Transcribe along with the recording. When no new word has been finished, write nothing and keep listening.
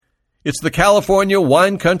It's the California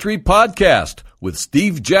Wine Country Podcast with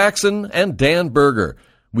Steve Jackson and Dan Berger.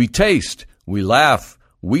 We taste, we laugh,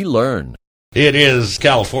 we learn. It is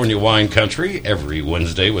California Wine Country every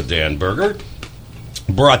Wednesday with Dan Berger.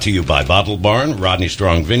 Brought to you by Bottle Barn, Rodney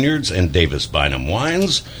Strong Vineyards, and Davis Bynum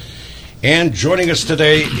Wines. And joining us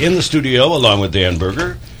today in the studio, along with Dan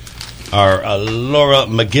Berger, are Laura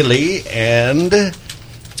McGilly and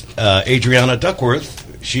Adriana Duckworth.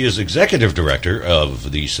 She is Executive Director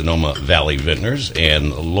of the Sonoma Valley Vintners.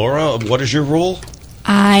 And Laura, what is your role?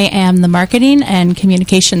 I am the Marketing and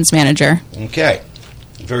Communications Manager. Okay.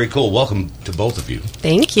 Very cool. Welcome to both of you.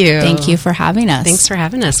 Thank you. Thank you for having us. Thanks for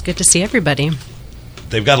having us. Good to see everybody.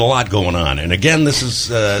 They've got a lot going on. And again, this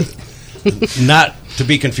is not to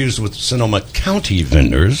be confused with Sonoma County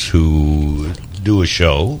Vintners, who do a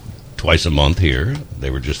show twice a month here.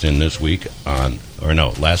 They were just in last week on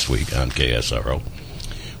KSRO.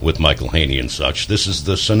 With Michael Haney and such. This is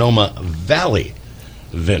the Sonoma Valley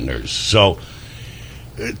Vintners. So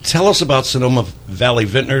tell us about Sonoma Valley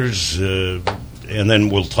Vintners, and then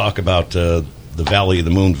we'll talk about the Valley of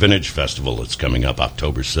the Moon Vintage Festival that's coming up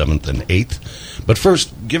October 7th and 8th. But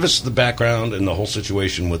first, give us the background and the whole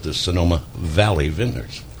situation with the Sonoma Valley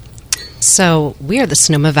Vintners. So we are the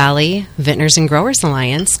Sonoma Valley Vintners and Growers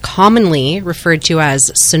Alliance, commonly referred to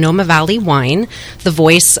as Sonoma Valley Wine, the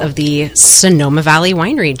voice of the Sonoma Valley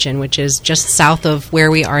wine region, which is just south of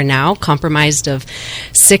where we are now, comprised of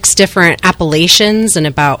 6 different appellations and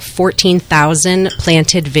about 14,000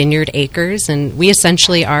 planted vineyard acres. And we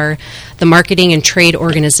essentially are the marketing and trade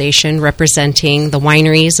organization representing the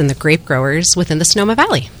wineries and the grape growers within the Sonoma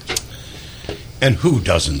Valley. And who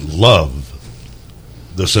doesn't love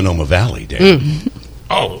the Sonoma Valley, Dan?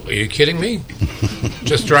 Oh, are you kidding me?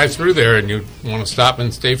 Just drive through there and you want to stop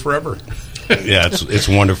and stay forever. Yeah, it's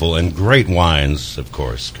wonderful. And great wines, of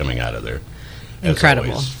course, coming out of there.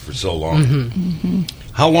 Incredible. Always, for so long.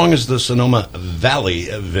 How long has the Sonoma Valley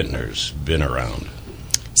Vintners been around?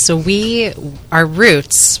 So our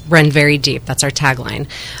roots run very deep. That's our tagline.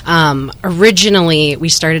 Originally, we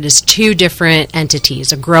started as 2 different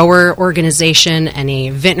entities, a grower organization and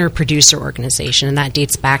a vintner producer organization, and that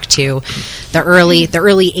dates back to the early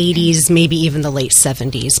 80s, maybe even the late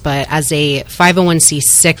 70s. But as a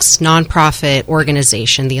 501c6 nonprofit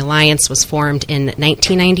organization, the Alliance was formed in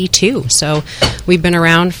 1992. So we've been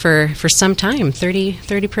around for some time, 30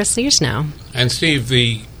 plus years now. And Steve,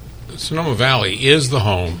 the Sonoma Valley is the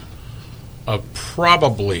home of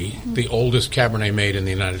probably the oldest Cabernet made in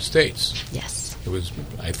the United States. Yes. It was,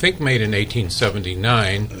 I think, made in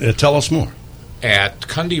 1879. Tell us more. At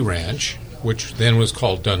Cundy Ranch, which then was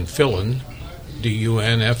called Dunfillan,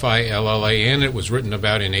 Dunfillan. It was written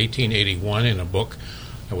about in 1881 in a book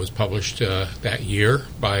that was published that year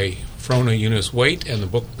by Frona Eunice Waite, and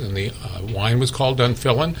the wine was called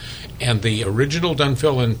Dunfillan. And the original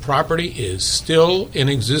Dunfillan property is still in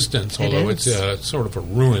existence, although it's sort of a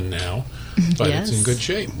ruin now, but Yes. it's in good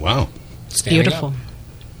shape. Wow. It's beautiful.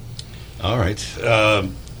 Up. All right.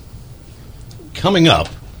 Coming up,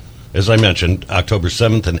 as I mentioned, October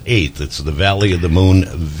 7th and 8th, it's the Valley of the Moon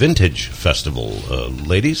Vintage Festival.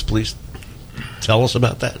 Ladies, please tell us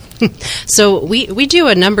about that. So we do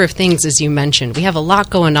a number of things, as you mentioned. We have a lot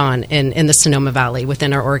going on in the Sonoma Valley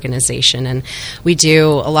within our organization, and we do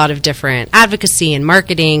a lot of different advocacy and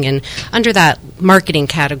marketing, and under that marketing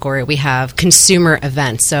category, we have consumer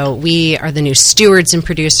events. So we are the new stewards and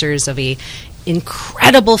producers of a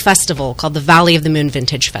incredible festival called the Valley of the Moon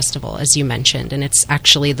Vintage Festival, as you mentioned, and it's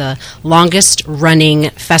actually the longest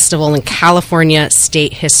running festival in California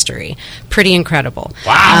state history. Pretty incredible.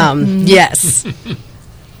 Wow. Yes.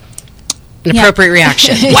 An appropriate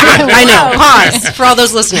reaction. Wow. I know. Pause for all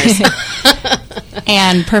those listeners.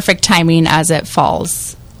 And perfect timing as it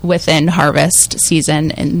falls within harvest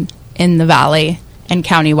season in the valley and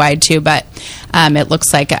countywide too. But it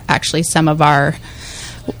looks like actually some of our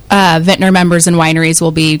vintner members and wineries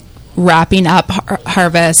will be wrapping up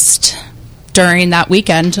harvest during that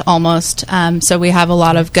weekend almost. So we have a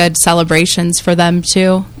lot of good celebrations for them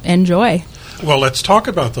to enjoy. Well, let's talk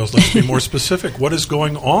about those. Let's be more specific. What is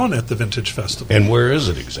going on at the Vintage Festival? And where is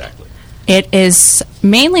it exactly? It is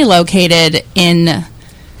mainly located in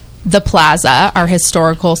the plaza, our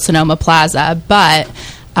historical Sonoma Plaza, but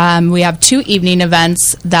we have 2 evening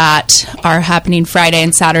events that are happening Friday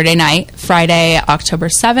and Saturday night. Friday, October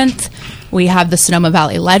 7th, we have the Sonoma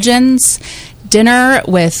Valley Legends dinner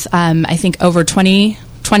with, I think, over 21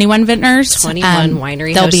 vintners. 21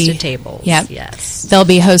 winery hosted tables. Yep. Yes. They'll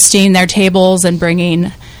be hosting their tables and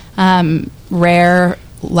bringing rare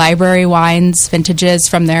library wines, vintages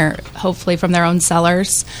hopefully from their own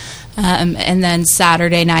cellars. And then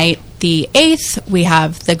Saturday night, the 8th, we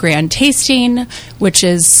have the grand tasting, which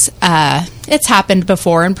is, it's happened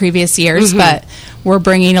before in previous years, but we're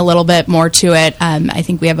bringing a little bit more to it. I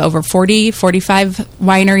think we have over 45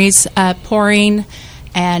 wineries pouring,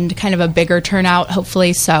 and kind of a bigger turnout,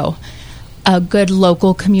 hopefully. So a good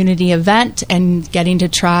local community event and getting to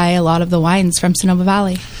try a lot of the wines from Sonoma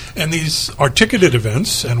Valley. And these are ticketed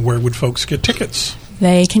events, and where would folks get tickets?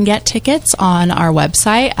 They can get tickets on our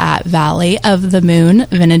website at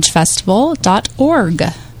valleyofthemoonvintagefestival.org.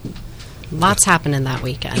 Lots happening that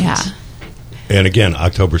weekend. Yeah. And again,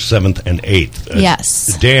 October 7th and 8th.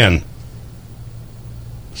 Yes. Dan,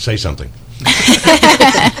 say something.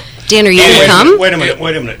 Dan, are you going to come? Wait a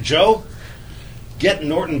minute. Joe, get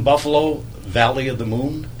Norton Buffalo Valley of the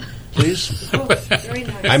Moon, please.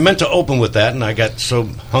 I meant to open with that, and I got so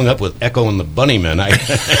hung up with Echo and the Bunnymen, I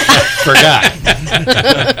forgot.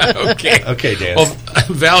 Okay, Dan. Well,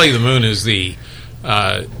 Valley of the Moon is the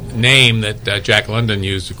name that Jack London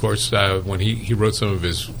used, of course, when he wrote some of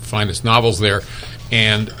his finest novels there.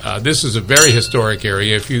 And this is a very historic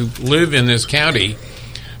area. If you live in this county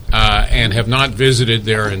and have not visited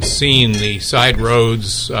there and seen the side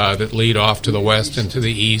roads that lead off to the west and to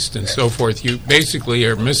the east and so forth, you basically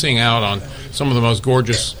are missing out on some of the most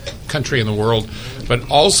gorgeous country in the world,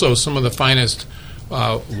 but also some of the finest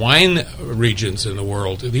wine regions in the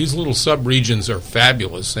world. These little sub-regions are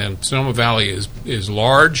fabulous, and Sonoma Valley is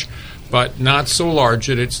large, but not so large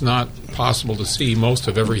that it's not possible to see most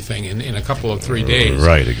of everything in a couple of 3 days.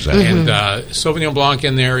 Right, exactly. And Sauvignon Blanc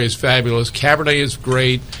in there is fabulous. Cabernet is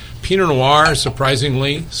great. Pinot Noir,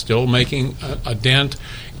 surprisingly, still making a dent.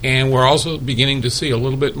 And we're also beginning to see a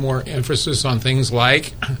little bit more emphasis on things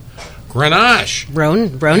like Grenache.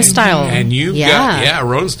 Rhone style. And you've got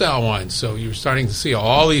Rhone style wines. So you're starting to see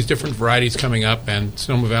all these different varieties coming up, and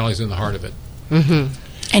Sonoma Valley's in the heart of it.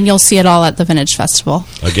 And you'll see it all at the Vintage Festival.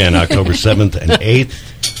 Again, October 7th and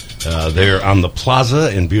 8th. They're on the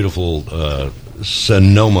plaza in beautiful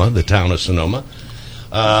Sonoma, the town of Sonoma.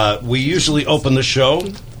 We usually open the show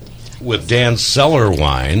with Dan's cellar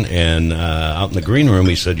wine, and out in the green room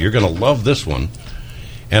he said, "You're going to love this one."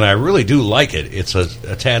 And I really do like it. It's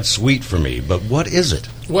a tad sweet for me, but what is it?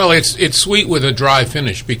 Well, it's sweet with a dry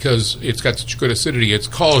finish because it's got such good acidity. It's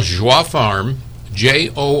called Joie Farm,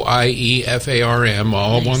 Joiefarm,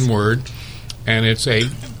 all one word, and it's a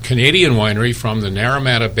Canadian winery from the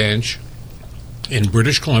Naramata Bench in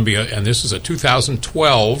British Columbia, and this is a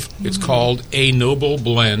 2012. It's called A Noble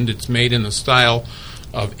Blend. It's made in the style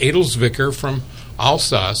of Adelsvicker from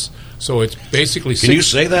Alsace. So it's basically... Can you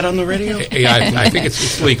say that on the radio? I think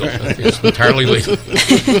it's legal. It's entirely legal.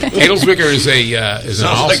 Adelsvicker is an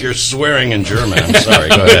Sounds like you're swearing in German. I'm sorry.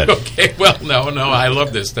 Go ahead. Okay. Well, no. I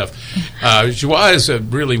love this stuff. Joie is a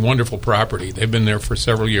really wonderful property. They've been there for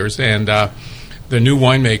several years, and the new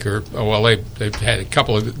winemaker, they've had a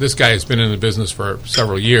couple of... This guy has been in the business for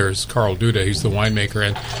several years, Carl Duda. He's the winemaker.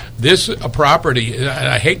 And this property,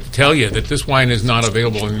 I hate to tell you that this wine is not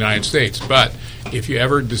available in the United States, but if you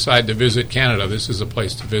ever decide to visit Canada, this is a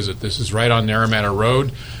place to visit. This is right on Naramata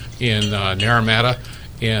Road in Naramata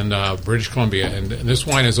in British Columbia. And this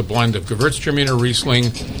wine is a blend of Gewürztraminer,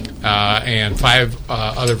 Riesling, and 5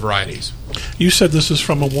 other varieties. You said this is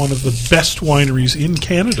from one of the best wineries in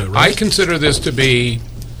Canada, right? I consider this to be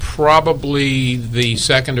probably the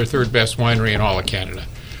second or third best winery in all of Canada.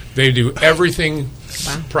 They do everything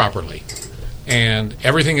properly. And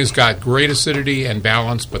everything has got great acidity and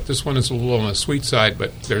balance, but this one is a little on the sweet side,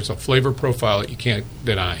 but there's a flavor profile that you can't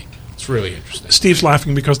deny. It's really interesting. Steve's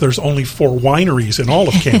laughing because there's only 4 wineries in all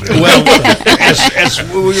of Canada. Well, as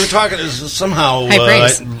we were talking, somehow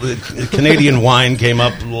Canadian wine came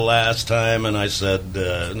up last time, and I said,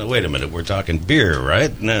 no, wait a minute, we're talking beer,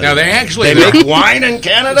 right? No, now, they make wine in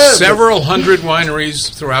Canada? Several hundred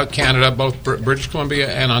wineries throughout Canada, both British Columbia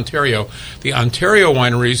and Ontario. The Ontario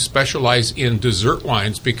wineries specialize in dessert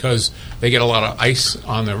wines because they get a lot of ice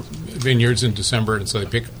on the vineyards in December, and so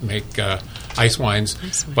they make ice wines.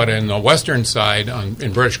 But in the western side,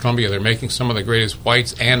 in British Columbia, they're making some of the greatest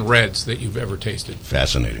whites and reds that you've ever tasted.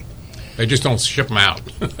 Fascinating. They just don't ship them out.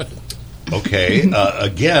 Okay.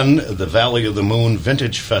 Again, the Valley of the Moon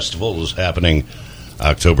Vintage Festival is happening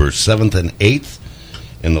October 7th and 8th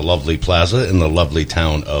in the lovely plaza in the lovely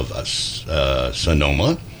town of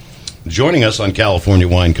Sonoma. Joining us on California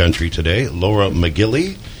Wine Country today, Laura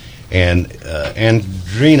McGilly and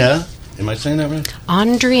Andrina. Am I saying that right?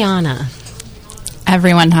 Andriana.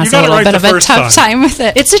 Everyone has a little bit of a tough time with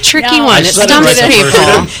it. It's a tricky one. It stumps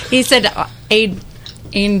people. He said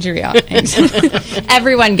Andrea.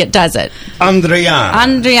 Everyone does it. Andriana.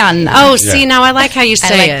 Andriana. Oh, see, now I like how you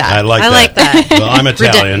say it. I like that. Well, I'm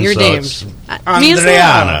Italian, You're so doomed. it's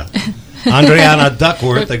Andriana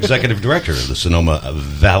Duckworth, Executive Director of the Sonoma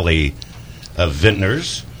Valley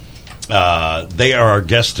Vintners. They are our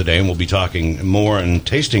guests today, and we'll be talking more and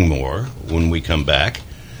tasting more when we come back.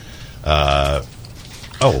 I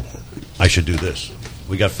should do this.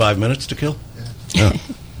 We got 5 minutes to kill? Yeah.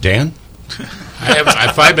 Dan? I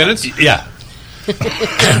have 5 minutes? Yeah.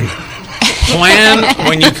 Plan,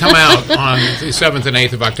 when you come out on the 7th and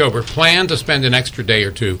 8th of October, plan to spend an extra day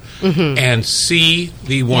or two and see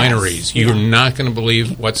the wineries. You're not going to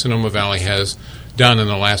believe what Sonoma Valley has done in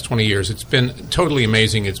the last 20 years. It's been totally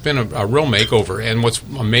amazing. It's been a real makeover. And what's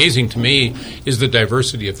amazing to me is the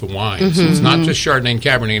diversity of the wines. It's not just Chardonnay and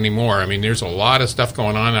Cabernet anymore. I mean, there's a lot of stuff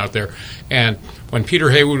going on out there. And when Peter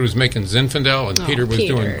Haywood was making Zinfandel, and Peter was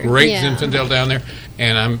doing great Zinfandel down there,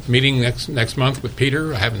 and I'm meeting next month with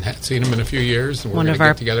Peter. I haven't seen him in a few years. And we're one of get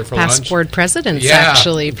our together for past lunch. board presidents, Yeah,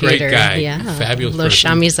 actually, Peter. great guy. Yeah, Fabulous Los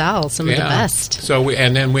person. Chamizal, some of the best. So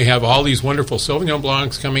and then we have all these wonderful Sauvignon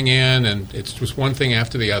Blancs coming in, and it's just one thing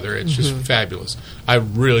after the other. It's just fabulous. I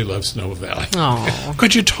really love Sonoma Valley. Oh,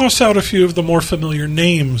 Could you toss out a few of the more familiar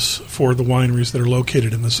names for the wineries that are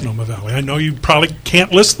located in the Sonoma Valley? I know you probably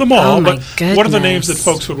can't list them all, Oh, my but what are the names goodness.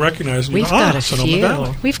 that folks would recognize? And we've go, got a Sonoma few.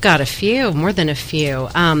 Valley. We've got a few, more than a few.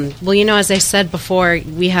 Well, as I said before,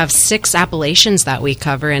 we have 6 appellations that we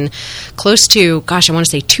cover, and close to, I want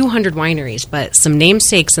to say 200 wineries, but some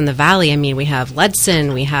namesakes in the valley. I mean, we have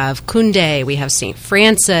Ledson, we have Kunde, we have St.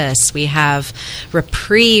 Francis, we have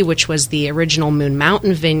Rapri, which was the original Moon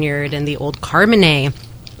Mountain Vineyard, and the old Carmenet.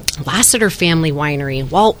 Lassiter Family Winery,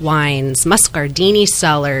 Walt Wines, Muscardini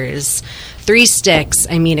Cellars, Three Sticks.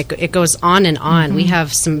 I mean, it goes on and on. We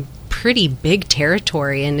have some pretty big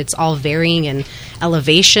territory, and it's all varying in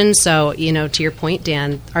elevation. So, to your point,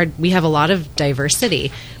 Dan, we have a lot of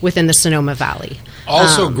diversity within the Sonoma Valley.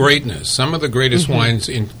 Also, greatness. Some of the greatest wines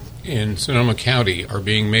in Sonoma County are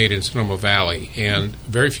being made in Sonoma Valley, and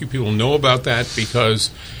very few people know about that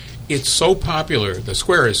because it's so popular. The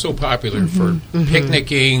square is so popular for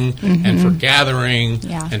picnicking and for gathering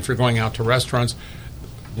and for going out to restaurants.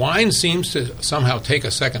 Wine seems to somehow take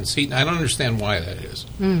a second seat, and I don't understand why that is.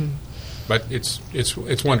 But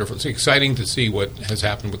it's wonderful. It's exciting to see what has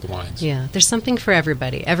happened with the wines. Yeah, there's something for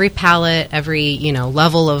everybody. Every palate, every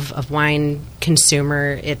level of wine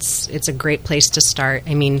consumer. It's a great place to start.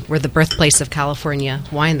 I mean, we're the birthplace of California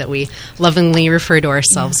wine that we lovingly refer to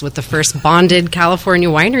ourselves with the first bonded California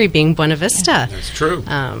winery being Buena Vista. That's true.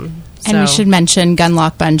 And we should mention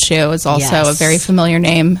Gunlock Bunchu is also a very familiar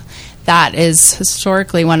name. That is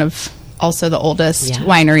historically one of also the oldest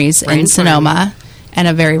wineries in Sonoma, and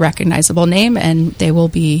a very recognizable name, and they will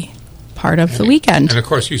be part of the weekend. And, of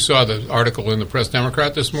course, you saw the article in the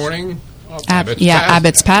Press-Democrat this morning.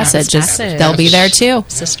 Abbott's Passage. They'll be there, too.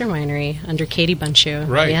 Sister winery under Katie Bunchu.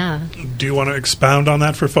 Right. Yeah. Do you want to expound on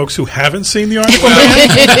that for folks who haven't seen the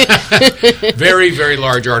article? Very, very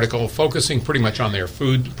large article focusing pretty much on their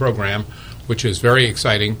food program, which is very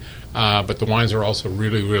exciting. But the wines are also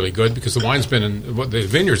really, really good because the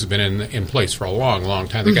vineyards have been in place for a long, long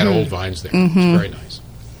time. They got old vines there. It's very nice.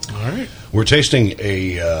 All right. We're tasting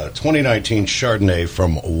a 2019 Chardonnay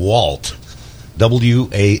from Walt,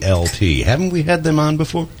 W-A-L-T. Haven't we had them on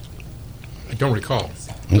before? I don't recall.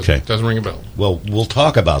 Okay. Doesn't ring a bell. Well, we'll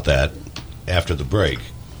talk about that after the break.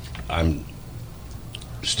 I'm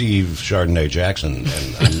Steve Chardonnay Jackson,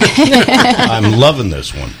 and I'm loving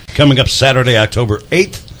this one. Coming up Saturday, October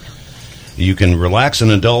 8th, you can relax and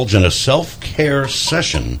indulge in a self-care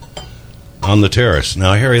session on the terrace.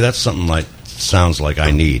 Now, Harry, that's something like sounds like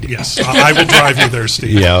I need. Yes, I will drive you there,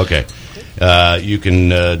 Steve. Yeah, okay. You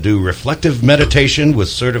can do reflective meditation with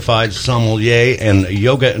certified sommelier and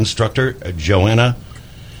yoga instructor Joanna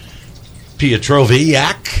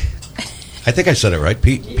Pietroviak. I think I said it right.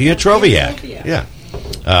 Pietroviak. Yeah.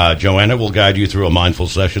 Joanna will guide you through a mindful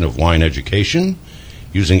session of wine education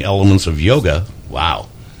using elements of yoga. Wow.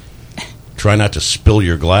 Try not to spill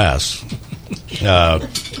your glass.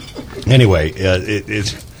 Anyway,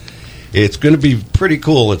 it's going to be pretty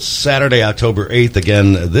cool. It's Saturday, October 8th.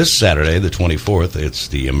 Again, this Saturday, the 24th, it's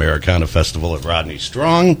the Americana Festival at Rodney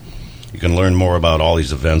Strong. You can learn more about all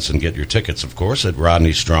these events and get your tickets, of course, at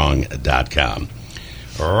rodneystrong.com.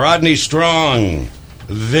 Rodney Strong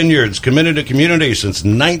Vineyards, committed to community since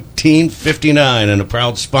 1959 and a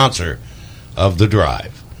proud sponsor of The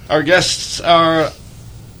Drive. Our guests are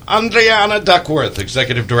Andriana Duckworth,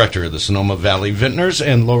 Executive Director of the Sonoma Valley Vintners,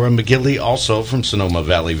 and Laura McGilly, also from Sonoma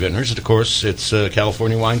Valley Vintners. And of course, it's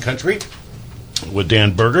California Wine Country with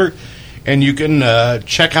Dan Berger. And you can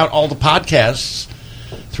check out all the podcasts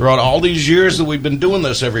throughout all these years that we've been doing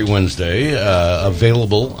this every Wednesday,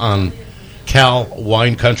 available on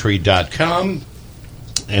calwinecountry.com.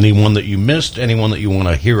 Anyone that you missed, anyone that you want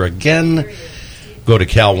to hear again, go to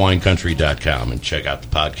calwinecountry.com and check out the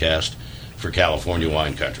podcast for California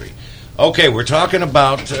Wine Country. Okay, we're talking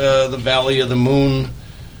about the Valley of the Moon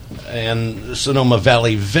and the Sonoma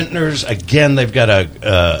Valley Vintners. Again, they've got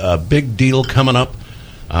a big deal coming up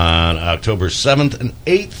on October 7th and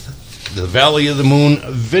 8th. The Valley of the Moon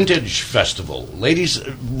Vintage Festival. Ladies,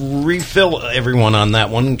 refill everyone on that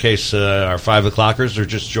one in case our 5 o'clockers are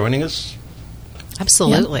just joining us.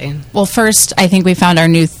 Absolutely. Yeah. Well, first, I think we found our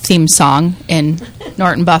new theme song in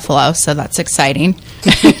Norton Buffalo, so that's exciting.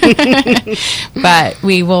 But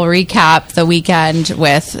we will recap the weekend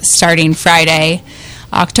with starting Friday,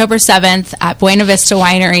 October 7th at Buena Vista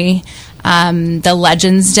Winery, the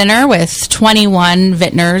Legends Dinner with 21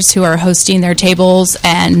 vintners who are hosting their tables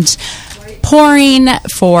and pouring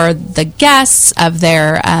for the guests of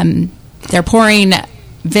their pouring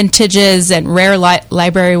vintages and rare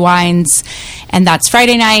library wines, and that's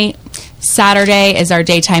Friday night. Saturday is our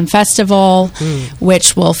daytime festival,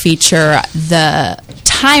 which will feature the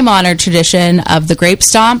time-honored tradition of the grape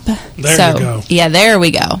stomp. There you go. Yeah, there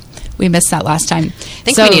we go. We missed that last time. I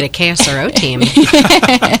think we need a KSRO team.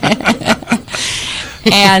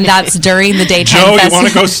 And that's during the daytime Joe, festival. you want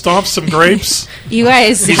to go stomp some grapes? You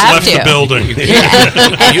guys He's have left to. the building. You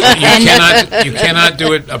cannot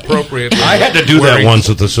do it appropriately. I had to do that once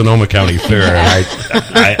at the Sonoma County Fair. And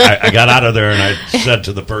I got out of there and I said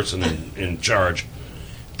to the person in charge,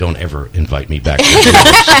 "Don't ever invite me back." You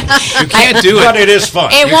can't do it. But it is fun.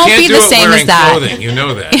 It You won't can't be do the it same wearing as that. clothing. You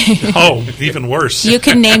know that. Oh, even worse. You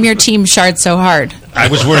can name your team Shard So Hard. I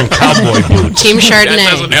was wearing cowboy boots. Team That Chardonnay.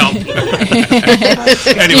 doesn't help.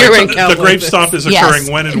 Anyway, You're so in the cowboy grape boots. stomp is occurring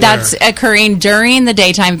when and that's where? occurring during the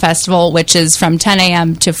daytime festival, which is from 10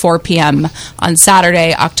 a.m. to 4 p.m. on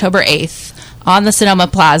Saturday, October 8th, on the Sonoma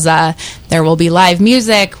Plaza. There will be live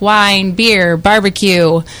music, wine, beer,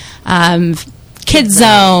 barbecue, kids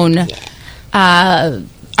zone,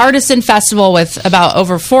 artisan festival with about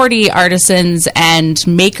over 40 artisans and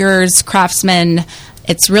makers, craftsmen.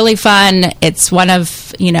 It's really fun. It's one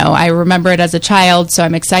of, I remember it as a child, so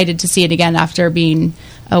I'm excited to see it again after being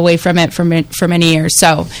away from it for many years.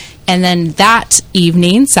 So, and then that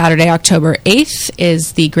evening, Saturday, October 8th,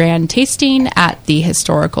 is the grand tasting at the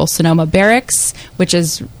historical Sonoma Barracks, which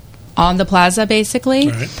is on the plaza, basically.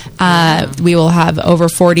 Right. We will have over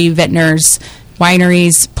 40 vintners,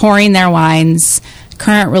 wineries pouring their wines,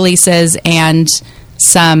 current releases, and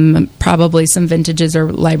probably some vintages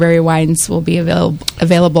or library wines will be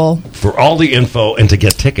available. For all the info and to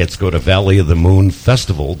get tickets, go to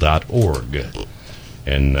valleyofthemoonfestival.org.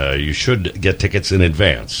 And you should get tickets in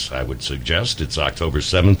advance, I would suggest. It's October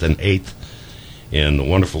 7th and 8th in the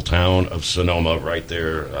wonderful town of Sonoma, right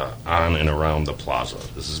there on and around the plaza.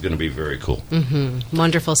 This is going to be very cool.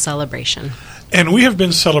 Wonderful celebration. And we have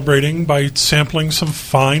been celebrating by sampling some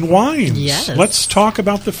fine wines. Yes. Let's talk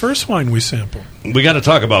about the first wine we sampled. We got to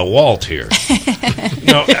talk about Walt here.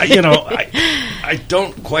 I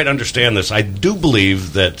don't quite understand this. I do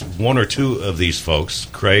believe that one or two of these folks,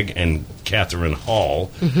 Craig and Catherine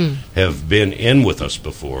Hall, have been in with us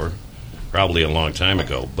before, probably a long time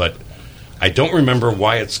ago. But I don't remember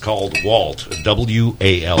why it's called Walt,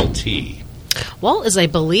 W-A-L-T. Walt is, I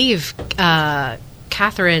believe,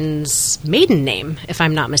 Catherine's maiden name, if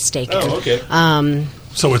I'm not mistaken. Oh, okay.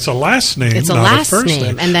 So it's a last name, It's a not last a first name,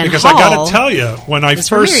 name. and then because Hall I got to tell you, when I is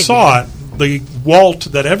her first married saw it, the Walt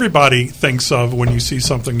that everybody thinks of when you see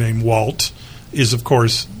something named Walt is, of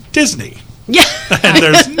course, Disney. Yeah. And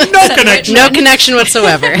there's no connection. No connection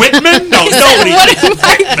whatsoever. Whitman? No, nobody. What am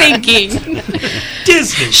I thinking?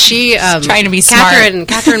 Disney. She trying to be smart.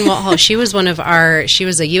 Catherine Walt Hall. She was she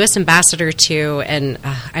was a U.S. ambassador to, and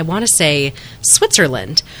I want to say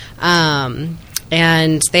Switzerland.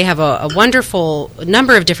 And they have a wonderful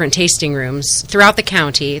number of different tasting rooms throughout the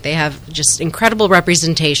county. They have just incredible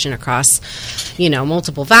representation across,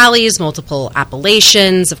 multiple valleys, multiple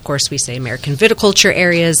appellations. Of course, we say American viticulture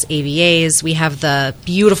areas, AVAs. We have the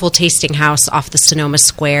beautiful tasting house off the Sonoma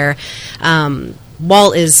Square.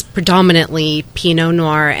 Walt is predominantly Pinot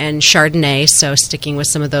Noir and Chardonnay, so sticking with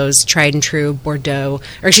some of those tried and true Burgundian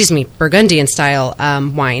style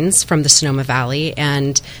wines from the Sonoma Valley,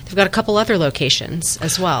 and they've got a couple other locations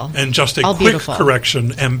as well. And just a All quick beautiful.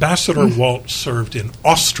 correction, Ambassador Walt served in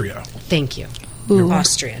Austria. Thank you.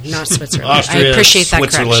 Austria, not Switzerland. Austria, I appreciate that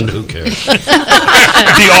Switzerland, correction. who cares?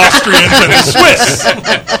 The Austrians and the Swiss.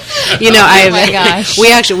 You know, my gosh.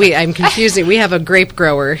 I'm confusing. We have a grape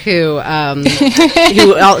grower who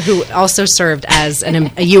also served as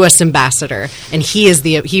a U.S. ambassador, and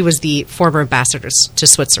he was the former ambassador to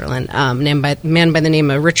Switzerland, man by the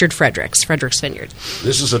name of Richard Fredericks Vineyard.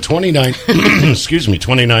 This is a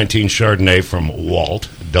 2019 Chardonnay from Walt,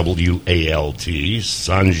 W-A-L-T,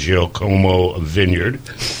 San Giacomo Vineyard,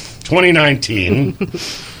 2019.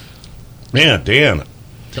 Man, Dan,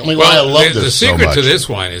 tell me why I love this the so secret much. to this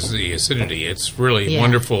wine is the acidity. It's really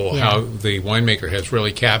wonderful how the winemaker has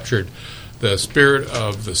really captured the spirit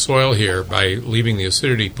of the soil here by leaving the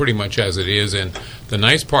acidity pretty much as it is. And the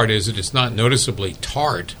nice part is that it's not noticeably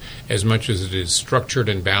tart as much as it is structured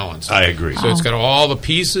and balanced. I agree. So it's got all the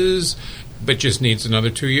pieces, but just needs another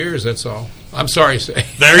 2 years, that's all. I'm sorry.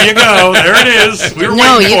 There you go. There it is. We were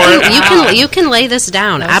No, waiting for it. you can lay this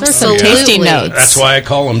down. Those are some Absolutely. tasty notes. That's why I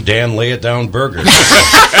call him Dan Lay It Down Burger.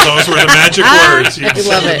 Those were the magic words. You love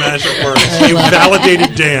said the it. magic words. You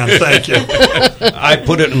validated Dan. Thank you. I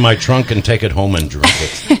put it in my trunk and take it home and drink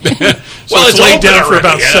it. So it's laid open down for already.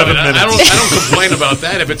 about 7 minutes. I don't complain about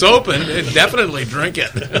that. If it's open, definitely drink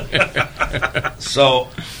it. So,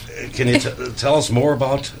 can you tell us more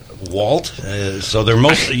about Walt? So they're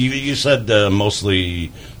mostly, you said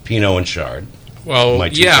mostly Pinot and Chard. Well, My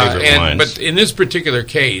two yeah, favorite wines. but in this particular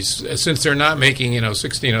case, since they're not making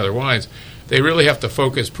 16 other wines, they really have to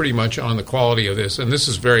focus pretty much on the quality of this. And this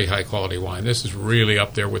is very high quality wine. This is really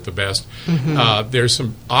up there with the best. There's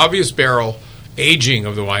some obvious barrel aging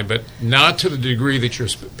of the wine, but not to the degree that you're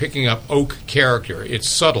picking up oak character. It's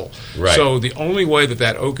subtle. Right. So the only way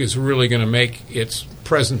that oak is really going to make its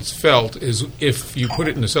presence felt is if you put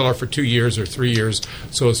it in the cellar for 2 years or 3 years.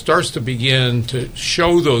 So it starts to begin to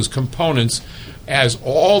show those components as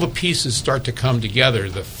all the pieces start to come together.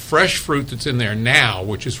 The fresh fruit that's in there now,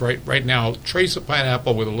 which is right now, trace of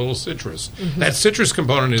pineapple with a little citrus. That citrus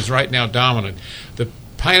component is right now dominant. The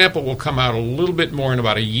pineapple will come out a little bit more in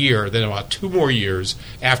about a year. Then about 2 more years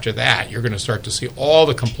after that, you're going to start to see all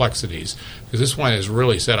the complexities because this wine is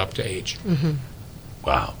really set up to age.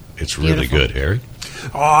 Wow, it's really good, Harry.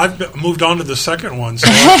 Oh, I've moved on to the second one, so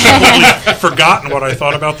I've completely forgotten what I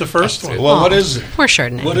thought about the first one. Well, what is Poor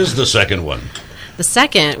Chardonnay. what is the second one? The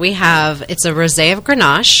second, it's a Rosé of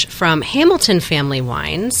Grenache from Hamilton Family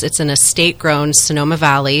Wines. It's an estate-grown Sonoma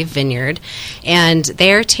Valley vineyard, and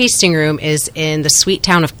their tasting room is in the sweet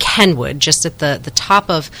town of Kenwood, just at the top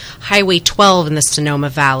of Highway 12 in the Sonoma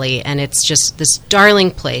Valley, and it's just this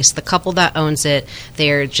darling place. The couple that owns it,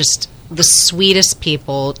 they're just the sweetest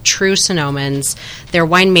people, true Sonomans. Their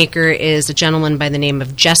winemaker is a gentleman by the name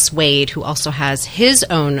of Jess Wade, who also has his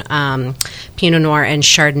own Pinot Noir and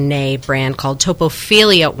Chardonnay brand called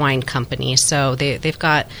Topophilia Wine Company. So they've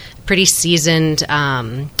got pretty seasoned,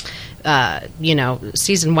 seasoned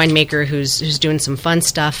winemaker who's doing some fun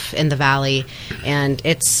stuff in the valley, and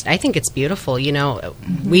I think it's beautiful.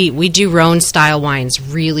 We do Rhone style wines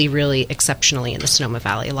really, really exceptionally in the Sonoma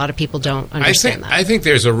Valley. A lot of people don't understand that. I think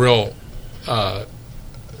there's a real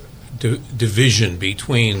division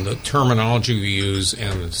between the terminology we use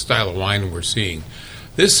and the style of wine we're seeing.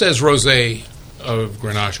 This says Rosé of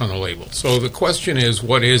Grenache on the label. So the question is,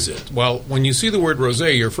 what is it? Well, when you see the word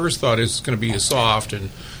rosé, your first thought is it's going to be soft and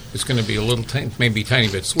it's going to be a little, maybe tiny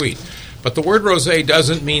bit sweet. But the word rosé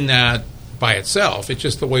doesn't mean that by itself. It's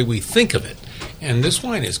just the way we think of it. And this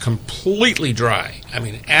wine is completely dry. I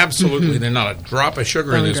mean, absolutely. There's not a drop of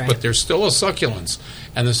sugar in this, dry. but there's still a succulence.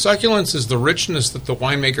 And the succulence is the richness that the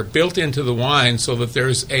winemaker built into the wine so that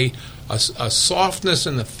there's a softness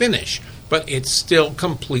in the finish, but it's still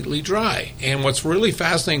completely dry. And what's really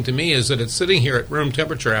fascinating to me is that it's sitting here at room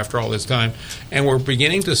temperature after all this time, and we're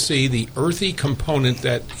beginning to see the earthy component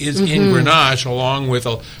that is in Grenache along with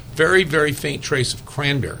a very, very faint trace of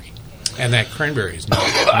cranberry. And that cranberry is not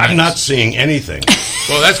I'm not seeing anything.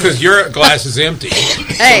 Well, that's because your glass is empty.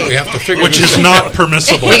 Hey. So we have to figure Which this is not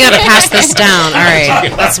permissible. We got to pass this down. All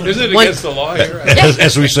right. Isn't it one- against the law here?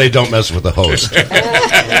 As we say, don't mess with the host.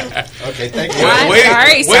 Okay, thank you.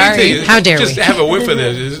 What? Sorry. How dare just we? have a whiff of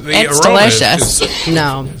this. The It's aroma is delicious. just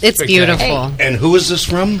No, it's spectacular. beautiful. And who is this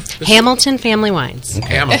from? Hamilton Family Wines.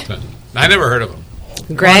 Hamilton. I never heard of them.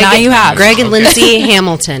 Greg, now you have. Greg and Lindsay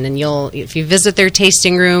Hamilton, and if you visit their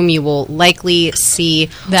tasting room, you will likely see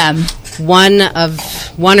Them. one or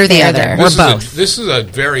the They are other, there. or This both. This is a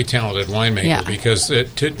very talented winemaker Yeah. because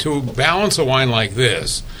to balance a wine like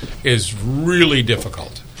this is really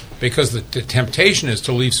difficult. because the temptation is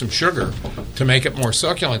to leave some sugar to make it more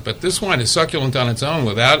succulent. But this wine is succulent on its own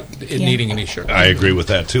without it needing any sugar. I agree with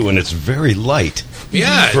that too, and it's very light.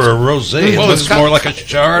 Yeah, for a rosé, well, it's more like a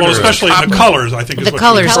chard. Well, especially in the colors, I think. Is The what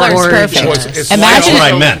colors you- Color's are perfect. gorgeous. It's Imagine- That's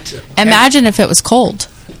what I meant. Imagine if it was cold.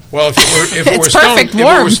 Well, if it were It's perfect if it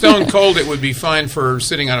warm. were stone cold, it would be fine for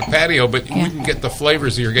sitting on a patio, but you wouldn't get the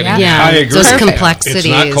flavors that you're getting. Yeah. Yeah, I agree. those Perfect. complexities. It's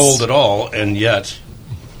not cold at all, and yet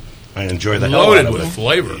I enjoy the hell out Loaded of with it.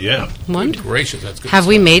 flavor. Yeah. Good gracious, that's good. Have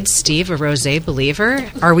we stuff. made Steve a rosé believer?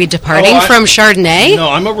 Are we departing Oh, from Chardonnay? No,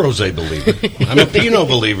 I'm a rosé believer. I'm a Pinot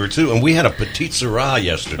believer too, and we had a Petit Syrah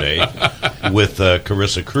yesterday with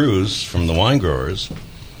Carissa Cruz from the Wine Growers.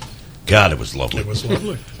 God, it was lovely. It was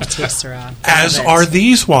lovely. Syrah. As Love it. are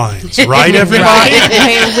these wines, right, everybody?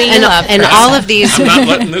 We And, love and all of these I'm not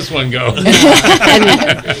letting this one go.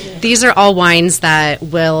 and these are all wines that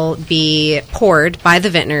will be poured by the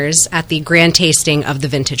vintners at the grand tasting of the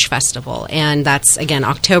Vintage Festival. And that's, again,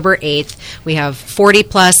 October 8th. We have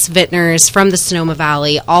 40-plus vintners from the Sonoma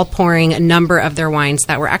Valley all pouring a number of their wines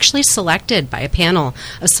that were actually selected by a panel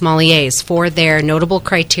of sommeliers for their notable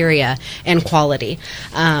criteria and quality.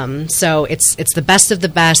 So it's the best of the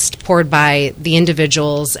best poured by the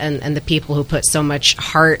individuals and the people who put so much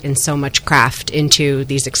heart and so much craft into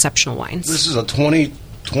these exceptional wines. This is a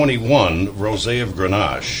 2021 Rosé of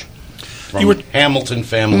Grenache from You were- Hamilton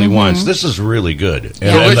Family Wines. This is really good.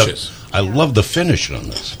 And Delicious. I love the finish on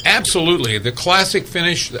this. Absolutely, the classic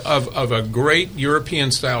finish of a great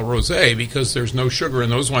European-style rosé, because there's no sugar in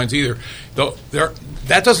those wines either. Though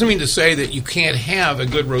that doesn't mean to say that you can't have a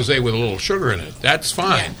good rosé with a little sugar in it. That's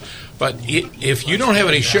fine. But if you don't have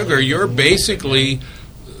any sugar, you're basically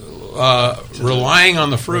relying on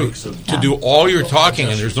the fruit to do all your talking,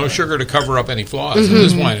 and there's no sugar to cover up any flaws. And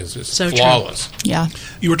this wine is just So true. flawless. Yeah.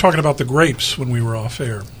 You were talking about the grapes when we were off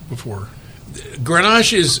air before.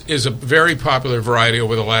 Grenache is a very popular variety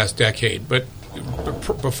over the last decade, but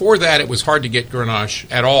before that, it was hard to get Grenache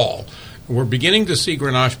at all. We're beginning to see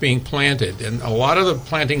Grenache being planted, and a lot of the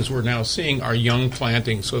plantings we're now seeing are young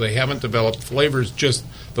plantings, so they haven't developed flavors just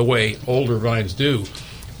the way older vines do.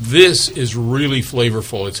 This is really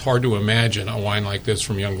flavorful. It's hard to imagine a wine like this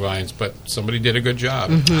from young vines, but somebody did a good job.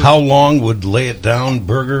 How long would Lay It Down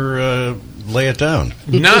Burger lay it down?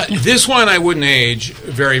 Not this one. I wouldn't age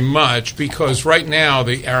very much, because right now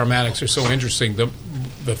the aromatics are so interesting. The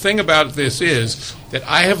thing about this is that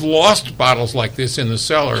I have lost bottles like this in the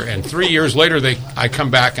cellar, and 3 years later I come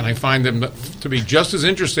back and I find them to be just as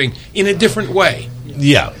interesting in a different way.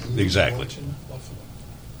 Yeah, exactly.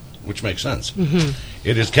 Which makes sense.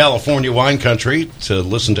 It is California Wine Country. To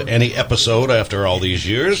listen to any episode after all these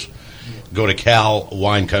years, go to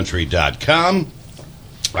calwinecountry.com.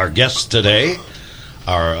 Our guests today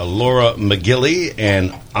are Laura McGilly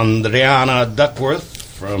and Andriana Duckworth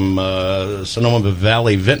from Sonoma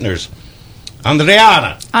Valley Vintners.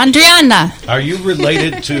 Andriana, are you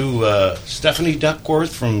related to Stephanie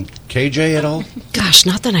Duckworth from KJ at all? Gosh,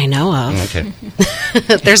 not that I know of. Okay.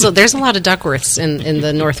 There's a lot of Duckworths in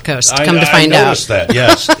the North Coast, come to find I out. noticed that,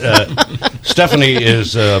 yes. Stephanie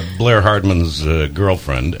is Blair Hardman's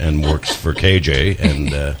girlfriend and works for KJ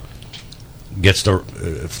and gets to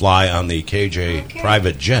fly on the KJ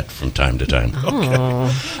private jet from time to time.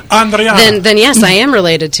 Andriana, Then yes, I am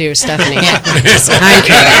related to Stephanie. I'm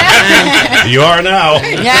kidding. You are now.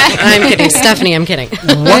 I'm kidding. Stephanie, I'm kidding.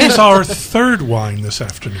 what is our third wine this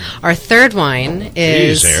afternoon? Our third wine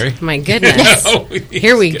is, Jeez, Harry. my goodness.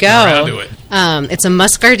 Here we Getting around to go. it. It's a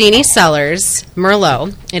Muscardini Cellars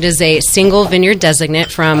Merlot. It is a single vineyard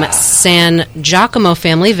designate from San Giacomo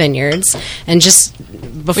Family Vineyards. And just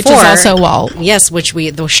before... Which is also Walt. Yes, the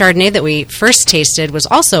Chardonnay that we first tasted was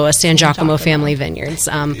also a San Giacomo Family Vineyards.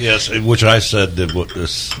 Yes, which I said that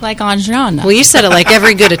was Like Andriana. Well, you said it like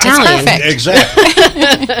every good Italian. perfect. exactly.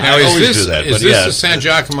 Now, I is always this, do that, is but this yeah. the San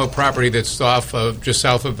Giacomo property that's just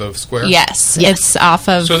south of the square? Yes. It's off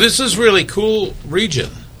of. So this is really cool region.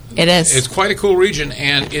 It is. It's quite a cool region,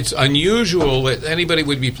 and it's unusual that anybody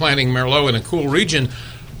would be planting Merlot in a cool region,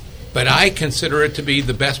 but I consider it to be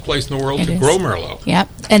the best place in the world It to is. grow Merlot. Yep.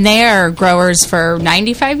 And they are growers for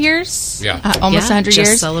 95 years. Yeah. Almost Yeah, 100 just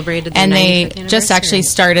years. celebrated their and they 95th just actually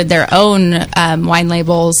anniversary. started their own wine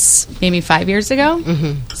labels maybe 5 years ago.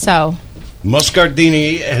 Mm-hmm. So,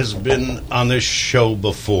 Muscardini has been on this show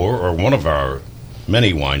before, or one of our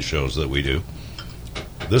many wine shows that we do.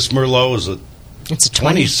 This Merlot is a It's a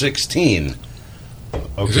 20. 2016.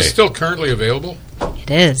 Okay. Is this still currently available? It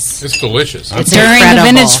It is. It's delicious. It's During incredible.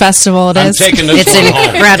 the Vintage Festival, it I'm is. taking this It's one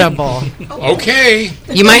home. incredible. Okay.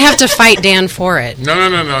 You might have to fight Dan for it. No.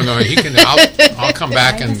 He can. I'll come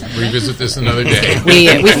back and revisit this another day.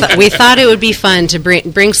 We thought it would be fun to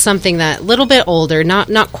bring something that little bit older,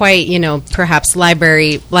 not quite, perhaps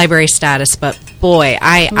library status, but boy,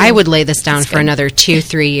 I would lay this down for another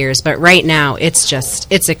 2-3 years. But right now, it's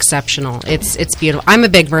exceptional. It's beautiful. I'm a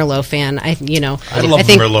big Merlot fan. I love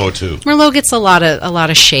think Merlot too. Merlot gets a lot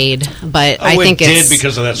of shade, but I think it it's did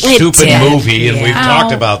because of that it stupid did. movie, and we've Yeah.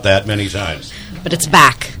 talked about that many times. But it's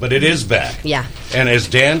back. But it is back. Yeah. And as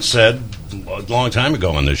Dan said a long time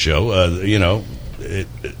ago on this show,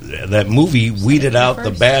 that movie weeded out the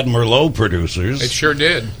bad Merlot producers. It sure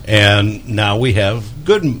did. And now we have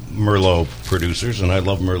good Merlot producers, and I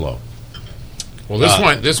love Merlot. Well,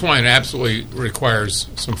 this wine absolutely requires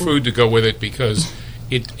some food to go with it because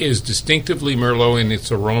it is distinctively Merlot in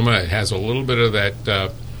its aroma. It has a little bit of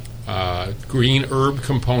that green herb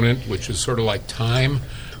component, which is sort of like thyme,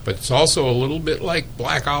 but it's also a little bit like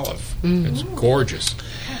black olive. It's gorgeous.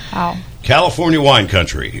 Wow. California Wine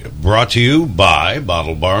Country, brought to you by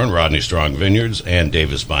Bottle Barn, Rodney Strong Vineyards, and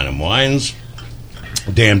Davis Bynum Wines.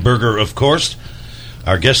 Dan Berger, of course.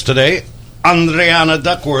 Our guest today, Andriana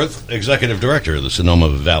Duckworth, Executive Director of the Sonoma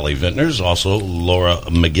Valley Vintners. Also, Laura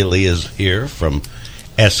McGilly is here from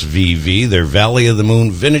SVV. Their Valley of the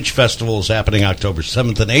Moon Vintage Festival is happening October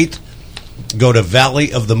 7th and 8th. Go to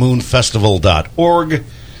valleyofthemoonfestival.org.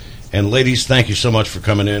 And ladies, thank you so much for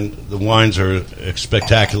coming in. The wines are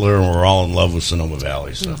spectacular, and we're all in love with Sonoma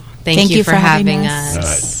Valley. So, Thank you for having us. all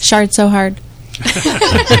right. Shard so hard.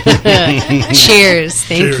 Cheers.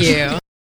 Thank Cheers. you.